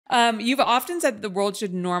You've often said the world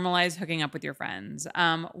should normalize hooking up with your friends.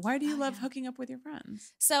 Why do you love hooking up with your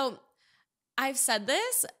friends? So I've said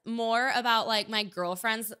this more about like my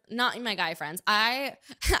girlfriends, not my guy friends. I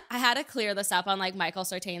had to clear this up on like Michael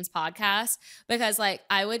Sartain's podcast because like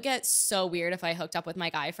I would get so weird if I hooked up with my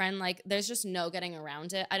guy friend. Like there's just no getting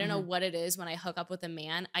around it. I don't know what it is when I hook up with a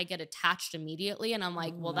man. I get attached immediately and I'm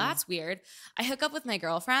like, well, that's weird. I hook up with my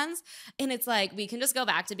girlfriends and it's like we can just go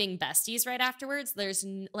back to being besties right afterwards. There's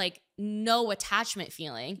like no attachment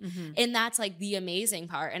feeling. And that's like the amazing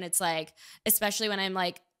part. And it's like, especially when I'm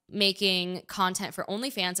like making content for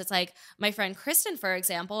OnlyFans, it's like my friend Kristen, for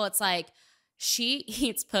example, it's like she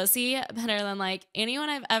eats pussy better than like anyone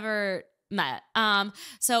I've ever met.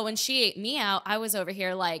 So when she ate me out, I was over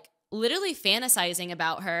here like literally fantasizing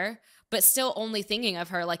about her, but still only thinking of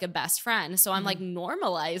her like a best friend. So I'm like,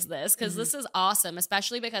 normalize this because this is awesome,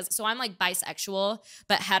 especially because, so I'm like bisexual,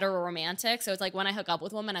 but heteroromantic. So it's like when I hook up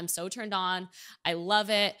with women, I'm so turned on. I love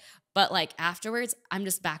it. But like afterwards, I'm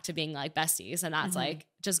just back to being like besties. And that's like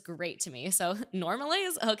just great to me. So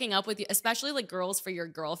normalize hooking up with you, especially like girls for your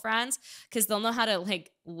girlfriends, because they'll know how to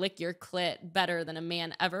like lick your clit better than a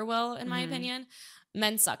man ever will, in my opinion.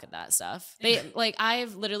 Men suck at that stuff. They like,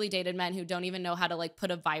 I've literally dated men who don't even know how to like put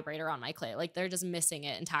a vibrator on my clit. Like they're just missing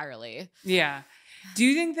it entirely. Yeah. Do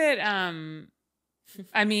you think that,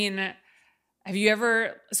 I mean, have you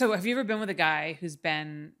ever been with a guy who's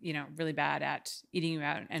been, you know, really bad at eating you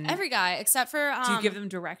out? And every guy except for, do you give them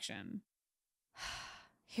direction?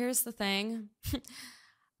 Here's the thing.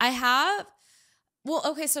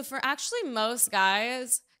 Okay, so for actually most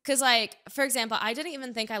guys, because like, for example, I didn't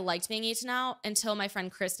even think I liked being eaten out until my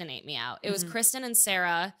friend Kristen ate me out. It was Kristen and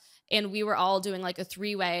Sarah, and we were all doing like a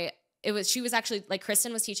 3-way. She was actually like,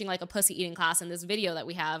 Kristen was teaching like a pussy eating class in this video that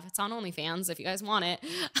we have. It's on OnlyFans if you guys want it.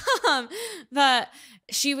 But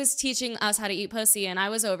she was teaching us how to eat pussy. And I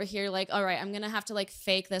was over here like, all right, I'm going to have to like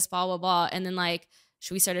fake this, blah, blah, blah. And then like,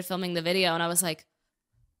 we started filming the video and I was like,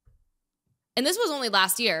 and this was only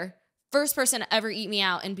last year, first person to ever eat me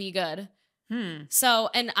out and be good. So,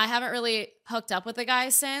 and I haven't really hooked up with the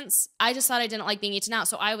guys since. I just thought I didn't like being eaten out.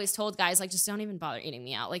 So I always told guys like, just don't even bother eating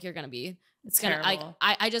me out. Like you're going to be, it's gonna like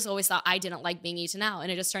I just always thought I didn't like being eaten out,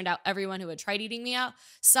 and it just turned out everyone who had tried eating me out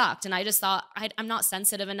sucked. And I just thought I'm not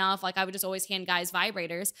sensitive enough. Like I would just always hand guys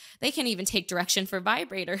vibrators. They can't even take direction for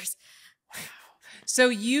vibrators. So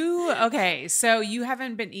you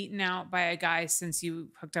haven't been eaten out by a guy since you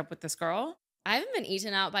hooked up with this girl? I haven't been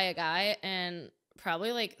eaten out by a guy in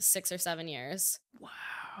probably like 6 or 7 years.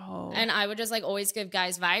 Wow. And I would just like always give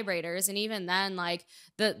guys vibrators. And even then, like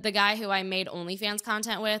the guy who I made OnlyFans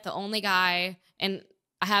content with, the only guy, and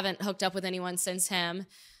I haven't hooked up with anyone since him.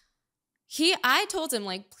 I told him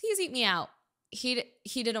like, please eat me out. He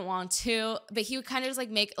didn't want to, but he would kind of just like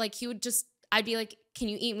I'd be like, can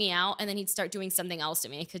you eat me out? And then he'd start doing something else to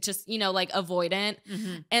me. Cause just, you know, like avoidant.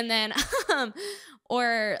 And then,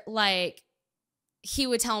 or like, he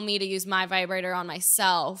would tell me to use my vibrator on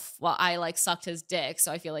myself while I like sucked his dick.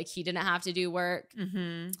 So I feel like he didn't have to do work.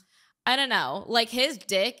 I don't know. Like his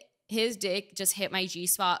dick just hit my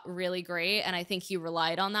G-spot really great. And I think he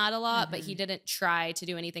relied on that a lot, but he didn't try to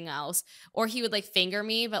do anything else. Or he would like finger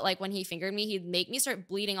me, but like when he fingered me, he'd make me start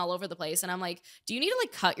bleeding all over the place. And I'm like, do you need to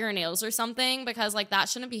like cut your nails or something? Because like that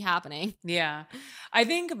shouldn't be happening. Yeah. I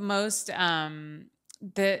think most,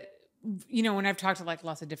 you know, when I've talked to like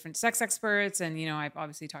lots of different sex experts and, you know, I've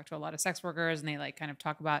obviously talked to a lot of sex workers and they like kind of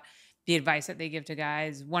talk about the advice that they give to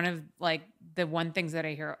guys. One of like the one things that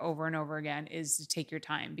I hear over and over again is to take your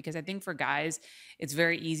time, because I think for guys, it's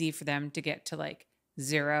very easy for them to get to like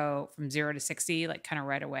from 0 to 60, like kind of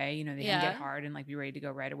right away. You know, they can get hard and like be ready to go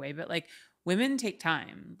right away. But like women take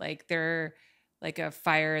time. Like they're like a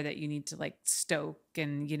fire that you need to like stoke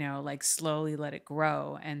and, you know, like slowly let it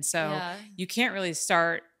grow. And so you can't really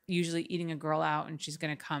start usually eating a girl out and she's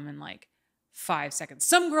going to come in like 5 seconds.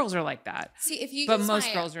 Some girls are like that. See, but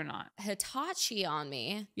most girls are not. Hitachi on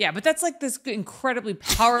me. Yeah, but that's like this incredibly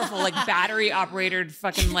powerful, like battery operated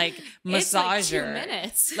fucking like massager. It's like 2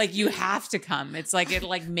 minutes. Like you have to come. It's like it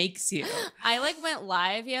like makes you. I like went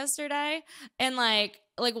live yesterday and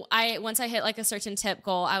once I hit like a certain tip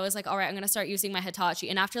goal, I was like, all right, I'm going to start using my Hitachi.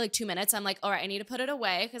 And after like 2 minutes, I'm like, all right, I need to put it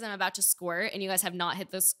away because I'm about to squirt and you guys have not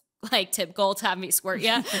hit this like tip goal to have me squirt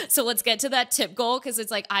yet. So let's get to that tip goal, because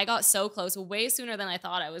it's like I got so close way sooner than I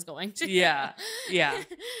thought I was going to. Yeah.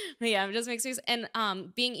 But yeah, it just makes me,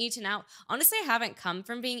 and being eaten out. Honestly, I haven't come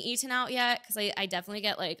from being eaten out yet, because I definitely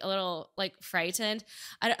get like a little like frightened.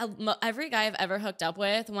 Every guy I've ever hooked up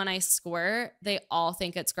with, when I squirt, they all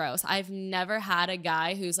think it's gross. I've never had a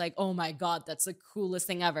guy who's like, oh my God, that's the coolest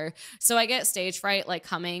thing ever. So I get stage fright like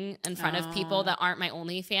coming in front of people that aren't my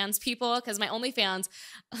OnlyFans people, because my OnlyFans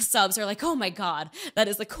subs are like, oh my God, that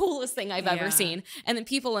is the coolest thing I've ever seen. And then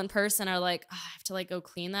people in person are like, oh, I have to like go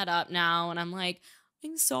clean that up now. And I'm like,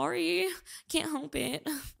 I'm sorry, can't help it.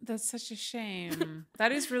 That's such a shame.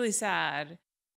 That is really sad.